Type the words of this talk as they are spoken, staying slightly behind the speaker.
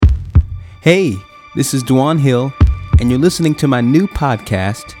Hey, this is Dwan Hill, and you're listening to my new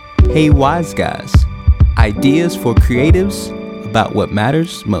podcast, Hey Wise Guys, ideas for creatives about what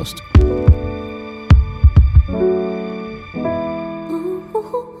matters most.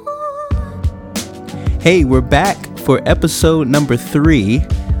 Hey, we're back for episode number 3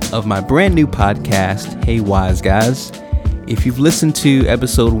 of my brand new podcast, Hey Wise Guys. If you've listened to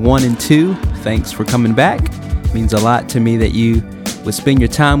episode 1 and 2, thanks for coming back. It means a lot to me that you would spend your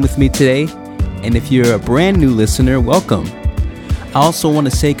time with me today. And if you're a brand new listener, welcome. I also want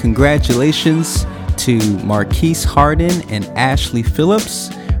to say congratulations to Marquise Harden and Ashley Phillips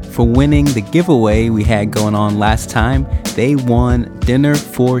for winning the giveaway we had going on last time. They won dinner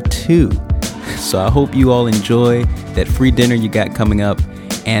for 2. So I hope you all enjoy that free dinner you got coming up.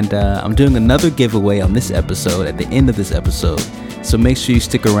 And I'm doing another giveaway on this episode at the end of this episode. So make sure you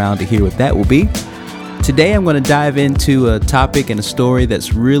stick around to hear what that will be. Today I'm going to dive into a topic and a story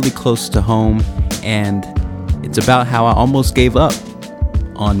that's really close to home. And it's about how I almost gave up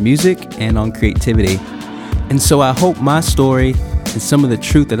on music and on creativity. And so I hope my story and some of the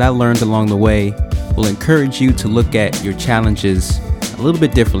truth that I learned along the way will encourage you to look at your challenges a little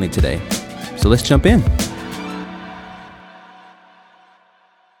bit differently today. So let's jump in.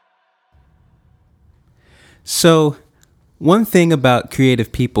 So one thing about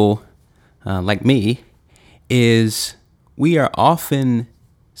creative people like me is we are often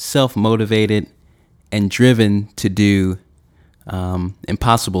self-motivated and driven to do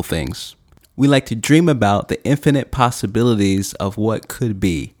impossible things. We like to dream about the infinite possibilities of what could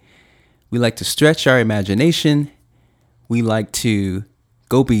be. We like to stretch our imagination. We like to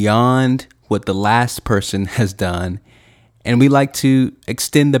go beyond what the last person has done. And we like to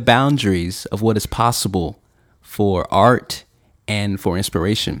extend the boundaries of what is possible for art and for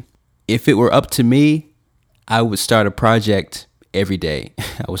inspiration. If it were up to me, I would start a project every day.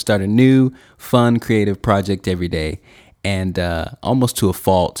 I would start a new, fun, creative project every day. And almost to a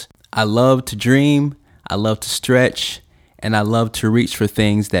fault. I love to dream, I love to stretch, and I love to reach for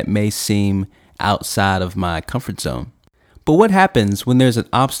things that may seem outside of my comfort zone. But what happens when there's an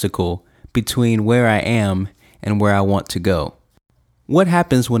obstacle between where I am and where I want to go? What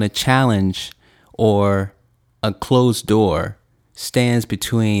happens when a challenge or a closed door stands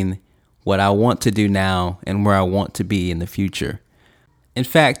between what I want to do now and where I want to be in the future? In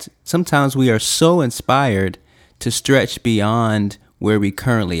fact, sometimes we are so inspired to stretch beyond where we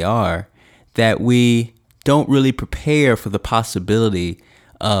currently are that we don't really prepare for the possibility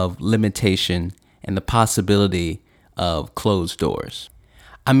of limitation and the possibility of closed doors.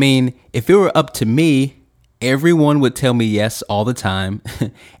 I mean, if it were up to me, everyone would tell me yes all the time.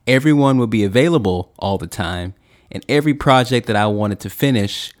 Everyone would be available all the time. And every project that I wanted to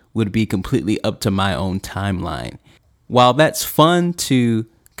finish would be completely up to my own timeline. While that's fun to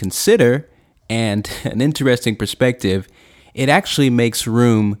consider and an interesting perspective, it actually makes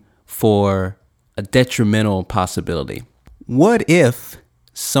room for a detrimental possibility. What if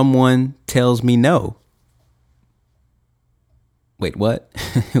someone tells me no? Wait, what?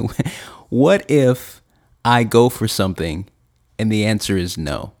 What if I go for something and the answer is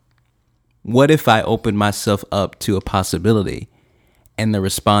no? What if I open myself up to a possibility and the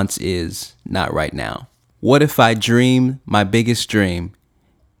response is not right now? What if I dream my biggest dream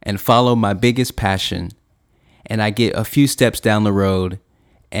and follow my biggest passion and I get a few steps down the road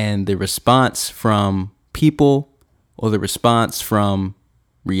and the response from people or the response from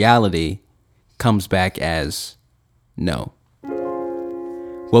reality comes back as no?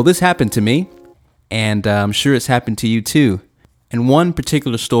 Well, this happened to me, and I'm sure it's happened to you too. And one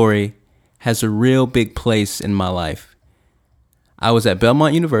particular story has a real big place in my life. I was at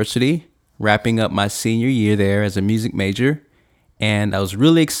Belmont University, wrapping up my senior year there as a music major, and I was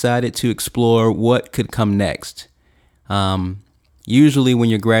really excited to explore what could come next. Usually when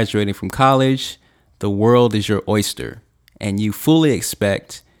you're graduating from college, the world is your oyster, and you fully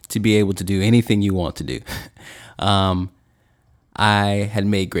expect to be able to do anything you want to do. I had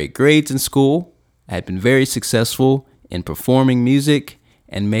made great grades in school. I had been very successful in performing music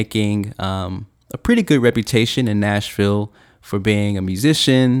and making a pretty good reputation in Nashville for being a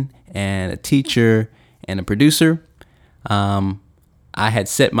musician and a teacher and a producer. I had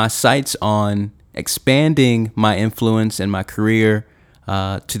set my sights on expanding my influence and my career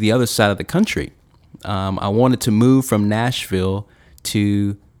to the other side of the country. I wanted to move from Nashville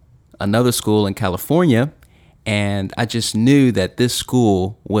to another school in California, and I just knew that this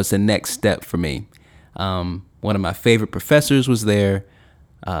school was the next step for me. One of my favorite professors was there.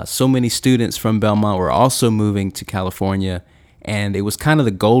 So many students from Belmont were also moving to California, and it was kind of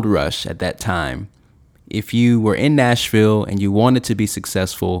the gold rush at that time. If you were in Nashville and you wanted to be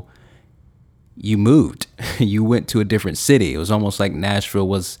successful, you moved. You went to a different city. It was almost like Nashville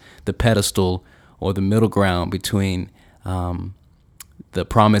was the pedestal or the middle ground between the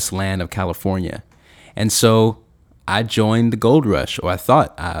promised land of California. And so I joined the gold rush, or I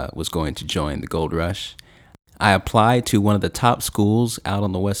thought I was going to join the gold rush. I applied to one of the top schools out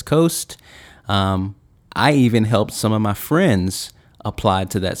on the West Coast. I even helped some of my friends apply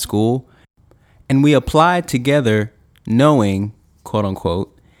to that school. And we applied together knowing, quote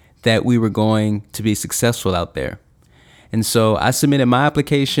unquote, that we were going to be successful out there. And so I submitted my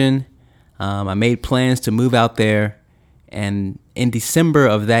application. I made plans to move out there. And in December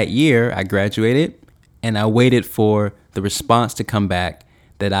of that year, I graduated, and I waited for the response to come back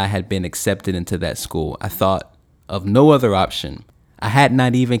that I had been accepted into that school. I thought of no other option. I had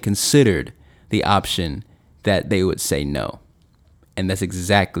not even considered the option that they would say no. And that's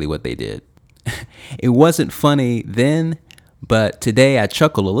exactly what they did. It wasn't funny then, but today I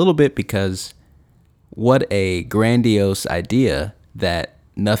chuckle a little bit because what a grandiose idea that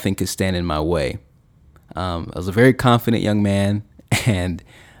nothing could stand in my way. I was a very confident young man and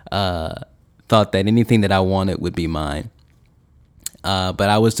thought that anything that I wanted would be mine. But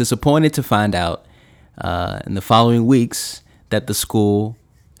I was disappointed to find out in the following weeks that the school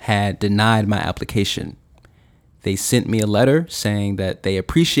had denied my application. They sent me a letter saying that they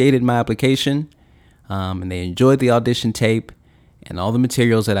appreciated my application and they enjoyed the audition tape and all the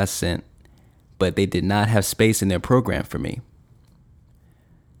materials that I sent, but they did not have space in their program for me.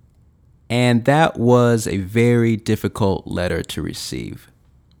 And that was a very difficult letter to receive.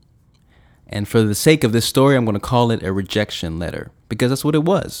 And for the sake of this story, I'm going to call it a rejection letter because that's what it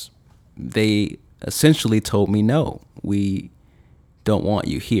was. They essentially told me, no, we don't want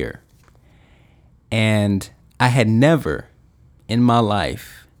you here. And I had never in my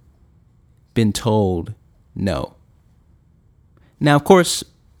life been told no. Now, of course,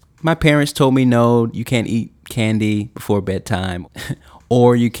 my parents told me, no, you can't eat candy before bedtime,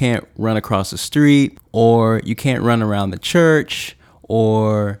 or you can't run across the street, or you can't run around the church,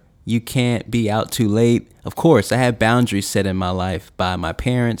 or you can't be out too late. Of course, I had boundaries set in my life by my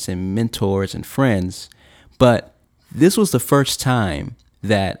parents and mentors and friends, but this was the first time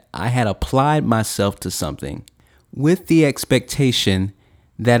that I had applied myself to something with the expectation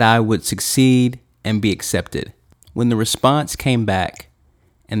that I would succeed and be accepted. When the response came back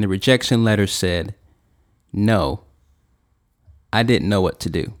and the rejection letter said, no, I didn't know what to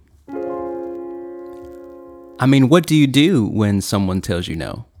do. I mean, what do you do when someone tells you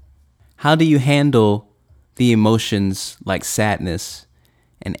no? How do you handle the emotions like sadness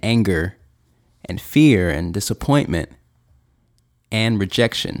and anger and fear and disappointment and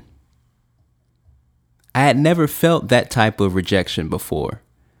rejection? I had never felt that type of rejection before.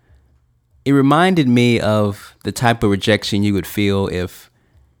 It reminded me of the type of rejection you would feel if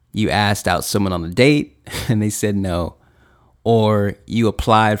you asked out someone on a date and they said no, or you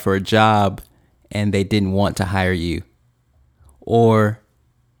applied for a job and they didn't want to hire you, or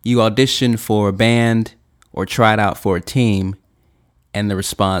you auditioned for a band or tried out for a team and the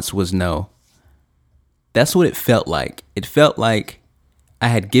response was no. That's what it felt like. It felt like I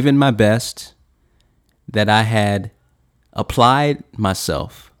had given my best, that I had applied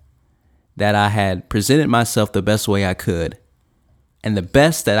myself, that I had presented myself the best way I could, and the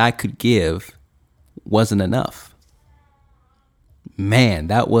best that I could give wasn't enough. Man,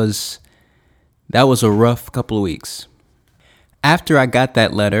 that was a rough couple of weeks. After I got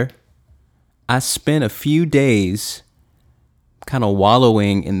that letter, I spent a few days kind of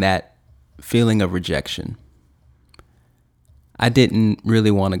wallowing in that feeling of rejection. I didn't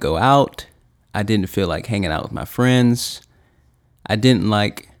really want to go out. I didn't feel like hanging out with my friends. I didn't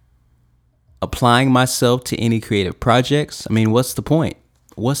like applying myself to any creative projects. I mean, what's the point?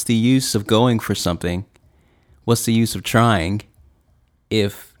 What's the use of going for something? What's the use of trying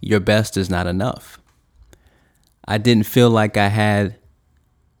if your best is not enough? I didn't feel like I had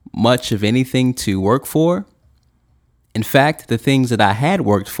much of anything to work for. In fact, the things that I had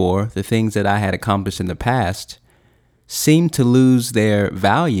worked for, the things that I had accomplished in the past, seemed to lose their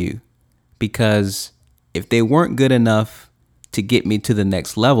value because if they weren't good enough to get me to the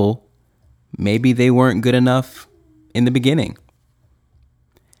next level, maybe they weren't good enough in the beginning.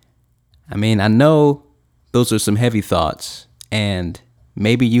 I mean, I know those are some heavy thoughts, and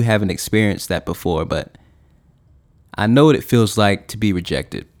maybe you haven't experienced that before, but I know what it feels like to be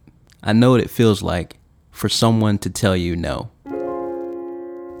rejected. I know what it feels like for someone to tell you no.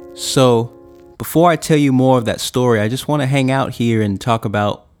 So, before I tell you more of that story, I just want to hang out here and talk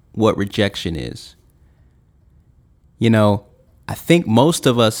about what rejection is. You know, I think most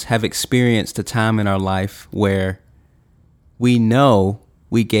of us have experienced a time in our life where we know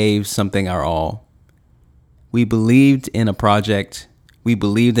we gave something our all. We believed in a project. We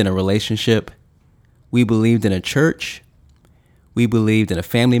believed in a relationship. We believed in a church. We believed in a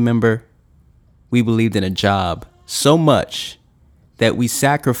family member. We believed in a job so much that we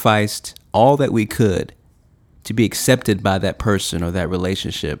sacrificed all that we could to be accepted by that person or that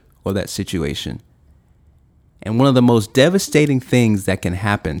relationship or that situation. And one of the most devastating things that can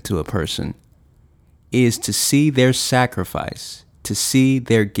happen to a person is to see their sacrifice, to see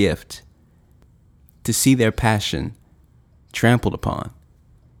their gift, to see their passion trampled upon,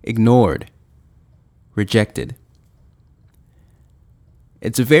 ignored, rejected.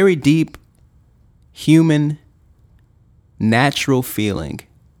 It's a very deep, human, natural feeling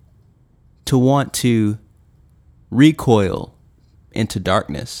to want to recoil into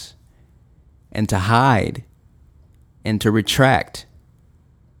darkness and to hide and to retract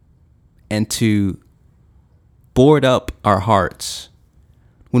and to board up our hearts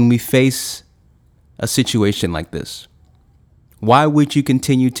when we face a situation like this. Why would you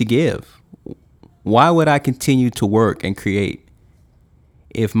continue to give? Why would I continue to work and create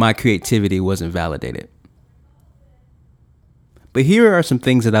if my creativity wasn't validated? But here are some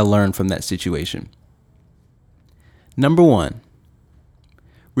things that I learned from that situation. Number one,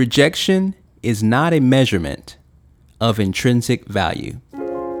 rejection is not a measurement of intrinsic value.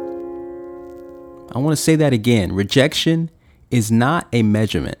 I want to say that again. Rejection is not a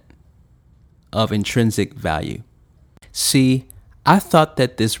measurement of intrinsic value. See, I thought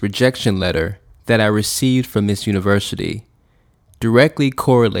that this rejection letter that I received from this university directly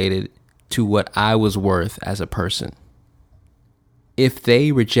correlated to what I was worth as a person. If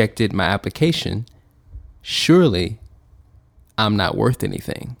they rejected my application, surely I'm not worth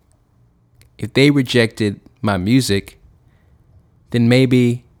anything. If they rejected my music, then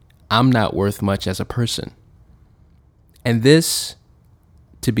maybe I'm not worth much as a person. And this,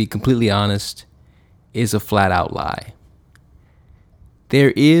 to be completely honest, is a flat out lie.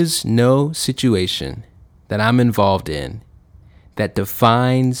 There is no situation that I'm involved in that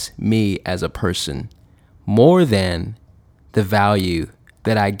defines me as a person more than the value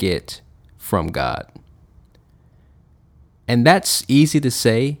that I get from God. And that's easy to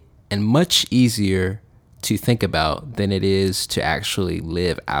say and much easier to think about than it is to actually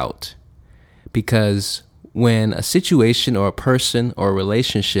live out. Because when a situation or a person or a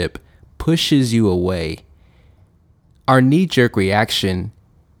relationship pushes you away, our knee-jerk reaction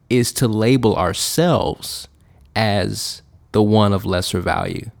is to label ourselves as the one of lesser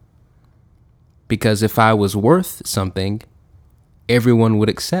value. Because if I was worth something, everyone would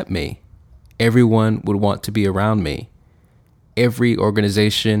accept me. Everyone would want to be around me. Every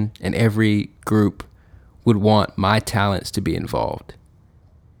organization and every group would want my talents to be involved.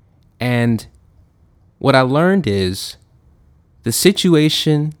 And what I learned is the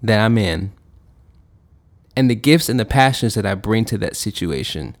situation that I'm in and the gifts and the passions that I bring to that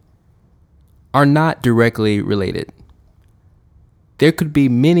situation are not directly related. There could be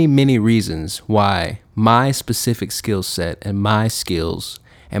many, many reasons why my specific skill set and my skills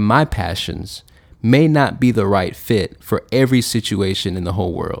and my passions may not be the right fit for every situation in the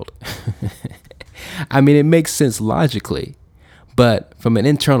whole world. I mean, it makes sense logically, but from an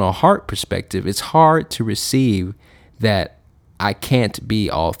internal heart perspective, it's hard to receive that I can't be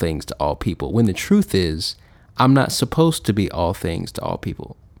all things to all people, when the truth is, I'm not supposed to be all things to all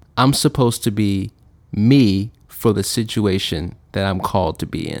people. I'm supposed to be me for the situation that I'm called to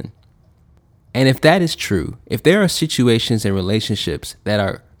be in. And if that is true, if there are situations and relationships that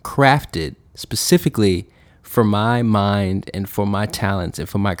are crafted specifically for my mind and for my talents and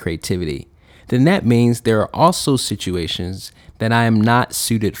for my creativity, then that means there are also situations that I am not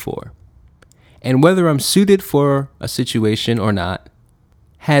suited for. And whether I'm suited for a situation or not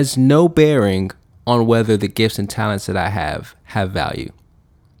has no bearing on whether the gifts and talents that I have value.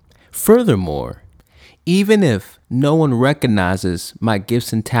 Furthermore, even if no one recognizes my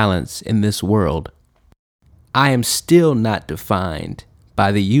gifts and talents in this world, I am still not defined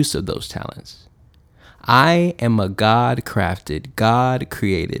by the use of those talents. I am a God-crafted,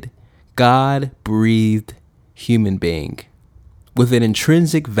 God-created, God-breathed human being with an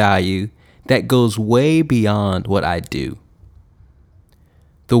intrinsic value that goes way beyond what I do.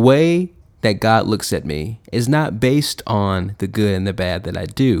 The way that God looks at me is not based on the good and the bad that I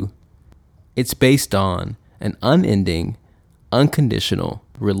do. It's based on an unending, unconditional,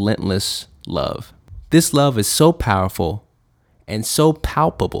 relentless love. This love is so powerful and so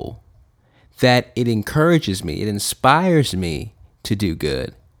palpable that it encourages me, it inspires me to do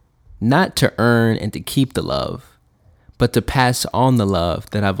good, not to earn and to keep the love, but to pass on the love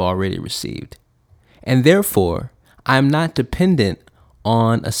that I've already received. And therefore, I'm not dependent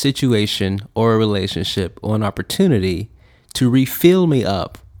on a situation or a relationship or an opportunity to refill me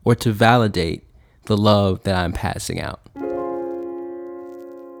up or to validate the love that I'm passing out.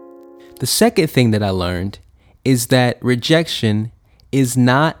 The second thing that I learned is that rejection is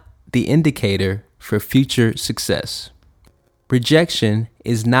not the indicator for future success. Rejection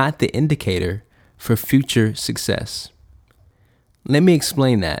is not the indicator for future success. Let me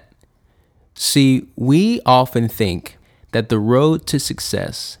explain that. See, we often think that the road to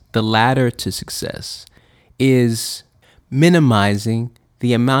success, the ladder to success, is minimizing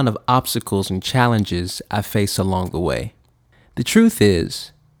the amount of obstacles and challenges I face along the way. The truth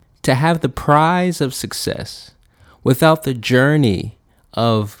is, to have the prize of success without the journey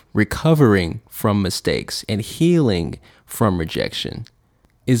of recovering from mistakes and healing from rejection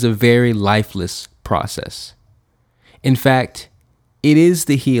is a very lifeless process. In fact, it is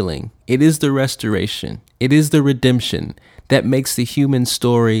the healing, it is the restoration, it is the redemption that makes the human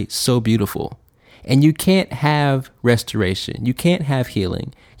story so beautiful. And you can't have restoration, you can't have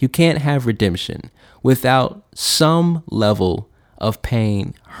healing, you can't have redemption without some level of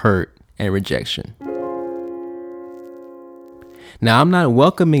pain, hurt, and rejection. Now, I'm not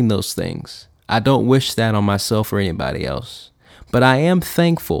welcoming those things. I don't wish that on myself or anybody else. But I am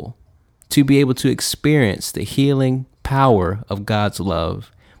thankful to be able to experience the healing power of God's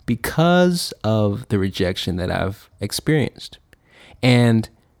love because of the rejection that I've experienced. And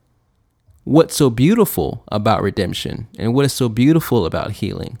what's so beautiful about redemption and what is so beautiful about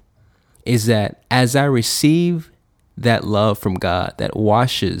healing is that as I receive that love from God that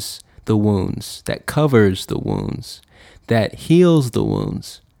washes the wounds, that covers the wounds, that heals the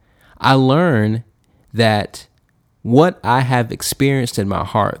wounds, I learn that what I have experienced in my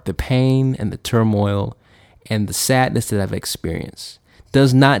heart, the pain and the turmoil and the sadness that I've experienced,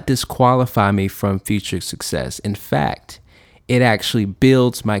 does not disqualify me from future success. In fact, it actually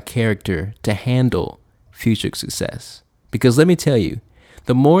builds my character to handle future success. Because let me tell you,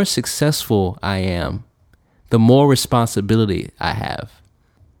 the more successful I am, the more responsibility I have.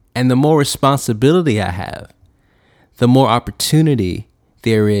 And the more responsibility I have, the more opportunity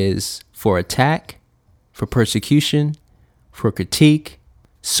there is for attack, for persecution, for critique,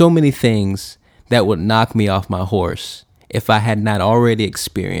 so many things that would knock me off my horse if I had not already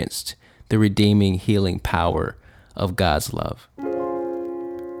experienced the redeeming, healing power of God's love.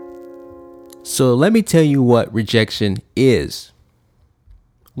 So let me tell you what rejection is.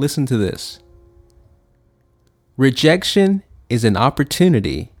 Listen to this. Rejection is an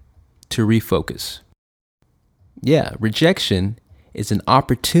opportunity to refocus. Yeah, rejection is an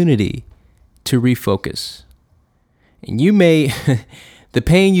opportunity to refocus. And you may, the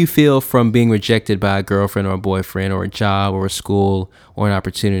pain you feel from being rejected by a girlfriend or a boyfriend or a job or a school or an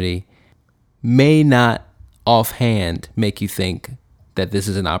opportunity may not offhand make you think that this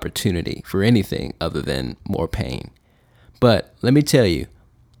is an opportunity for anything other than more pain. But let me tell you,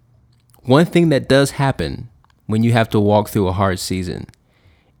 one thing that does happen when you have to walk through a hard season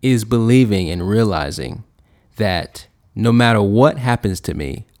is believing and realizing that no matter what happens to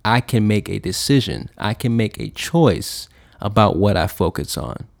me, I can make a decision. I can make a choice about what I focus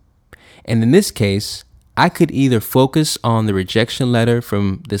on. And in this case, I could either focus on the rejection letter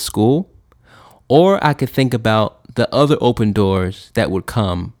from the school, or I could think about the other open doors that would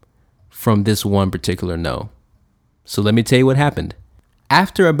come from this one particular no. So let me tell you what happened.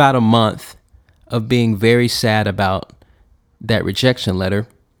 After about a month of being very sad about that rejection letter,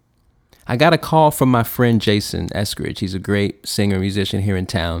 I got a call from my friend Jason Eskridge. He's a great singer, musician here in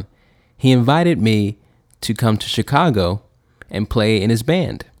town. He invited me to come to Chicago and play in his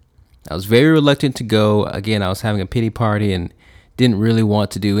band. I was very reluctant to go. Again, I was having a pity party and didn't really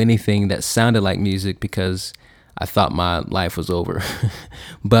want to do anything that sounded like music because I thought my life was over.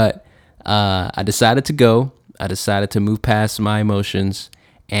 But I decided to go. I decided to move past my emotions,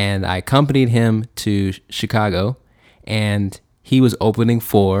 and I accompanied him to Chicago, and he was opening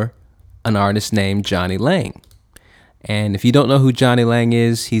for an artist named Johnny Lang. And if you don't know who Johnny Lang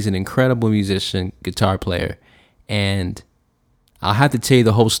is, he's an incredible musician, guitar player. And I'll have to tell you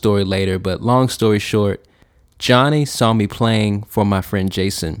the whole story later, but long story short, Johnny saw me playing for my friend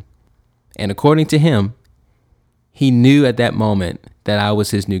Jason. And according to him, he knew at that moment that I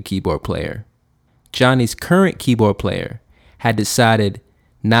was his new keyboard player. Johnny's current keyboard player had decided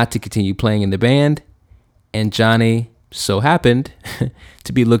not to continue playing in the band, and Johnny so happened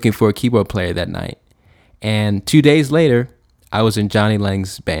to be looking for a keyboard player that night. And 2 days later, I was in Johnny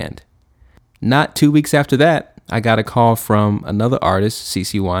Lang's band. Not 2 weeks after that, I got a call from another artist,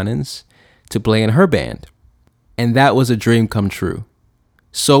 CeCe Winans, to play in her band. And that was a dream come true.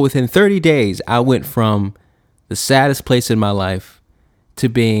 So within 30 days, I went from the saddest place in my life to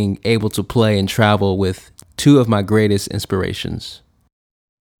being able to play and travel with two of my greatest inspirations.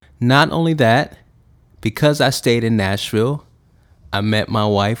 Not only that, because I stayed in Nashville, I met my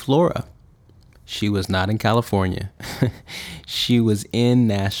wife, Laura. She was not in California. She was in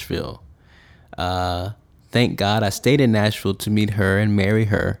Nashville. Thank God I stayed in Nashville to meet her and marry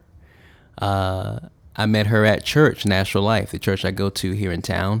her. I met her at church, Nashville Life, the church I go to here in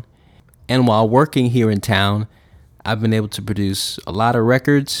town. And while working here in town, I've been able to produce a lot of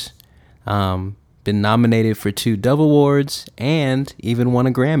records, been nominated for 2 Dove Awards, and even won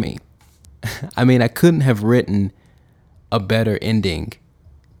a Grammy. I mean, I couldn't have written a better ending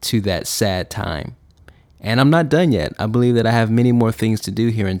to that sad time. And I'm not done yet. I believe that I have many more things to do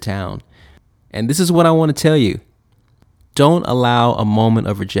here in town. And this is what I want to tell you. Don't allow a moment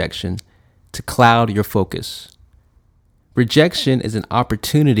of rejection to cloud your focus. Rejection is an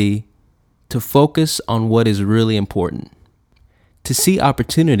opportunity to focus on what is really important, to see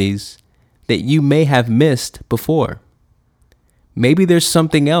opportunities that you may have missed before. Maybe there's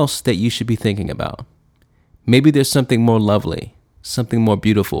something else that you should be thinking about. Maybe there's something more lovely, something more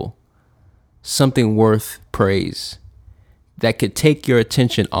beautiful, something worth praise that could take your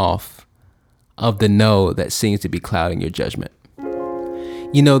attention off of the no that seems to be clouding your judgment.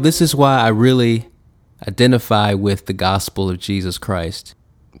 You know, this is why I really identify with the gospel of Jesus Christ,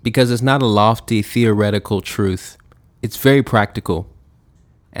 because it's not a lofty theoretical truth. It's very practical.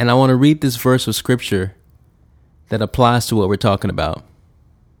 And I want to read this verse of scripture that applies to what we're talking about.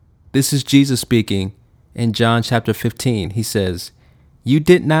 This is Jesus speaking in John chapter 15. He says, "You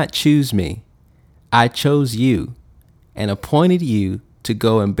did not choose me. I chose you and appointed you to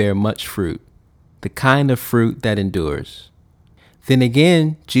go and bear much fruit, the kind of fruit that endures." Then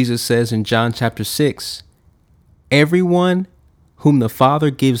again, Jesus says in John chapter 6, "Everyone whom the Father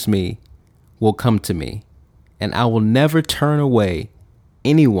gives me will come to me, and I will never turn away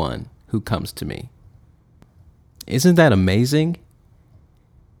anyone who comes to me." Isn't that amazing?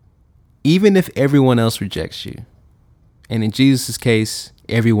 Even if everyone else rejects you, and in Jesus' case,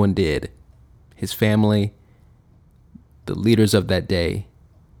 everyone did, his family, the leaders of that day,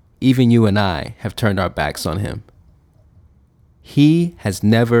 even you and I have turned our backs on him. He has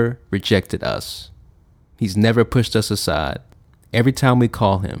never rejected us. He's never pushed us aside. Every time we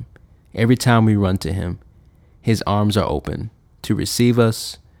call him, every time we run to him, his arms are open to receive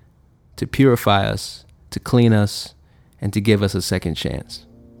us, to purify us, to clean us, and to give us a second chance.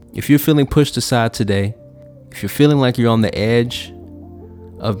 If you're feeling pushed aside today, if you're feeling like you're on the edge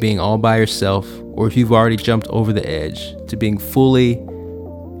of being all by yourself, or if you've already jumped over the edge to being fully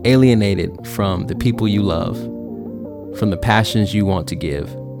alienated from the people you love, from the passions you want to give,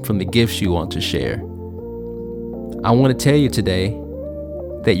 from the gifts you want to share, I want to tell you today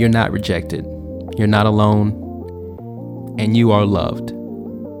that you're not rejected, you're not alone, and you are loved.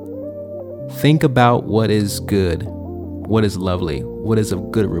 Think about what is good, what is lovely, what is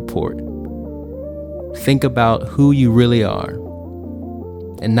of good report. Think about who you really are,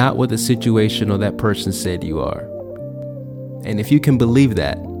 and not what the situation or that person said you are. And if you can believe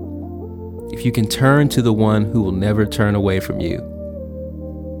that, if you can turn to the one who will never turn away from you,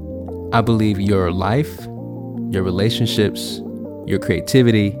 I believe your life, your relationships, your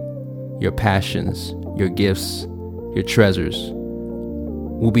creativity, your passions, your gifts, your treasures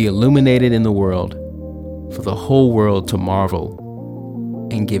will be illuminated in the world for the whole world to marvel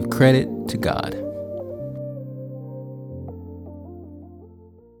and give credit to God.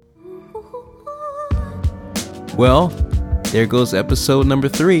 Well, there goes episode number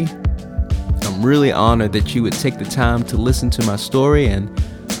 3. I'm really honored that you would take the time to listen to my story, and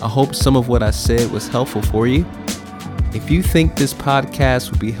I hope some of what I said was helpful for you. If you think this podcast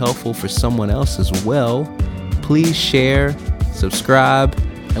would be helpful for someone else as well, please share, subscribe,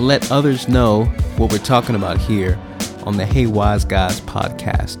 and let others know what we're talking about here on the Hey Wise Guys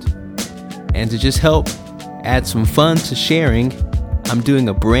podcast. And to just help add some fun to sharing, I'm doing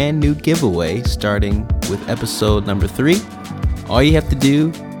a brand new giveaway starting with episode number 3. All you have to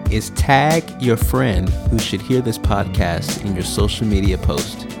do is tag your friend who should hear this podcast in your social media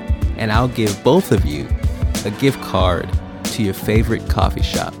post, and I'll give both of you a gift card to your favorite coffee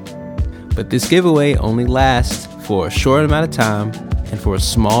shop. But this giveaway only lasts for a short amount of time and for a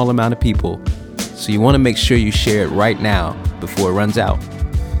small amount of people, so you want to make sure you share it right now before it runs out.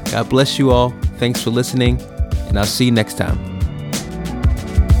 God bless you all. Thanks for listening, and I'll see you next time.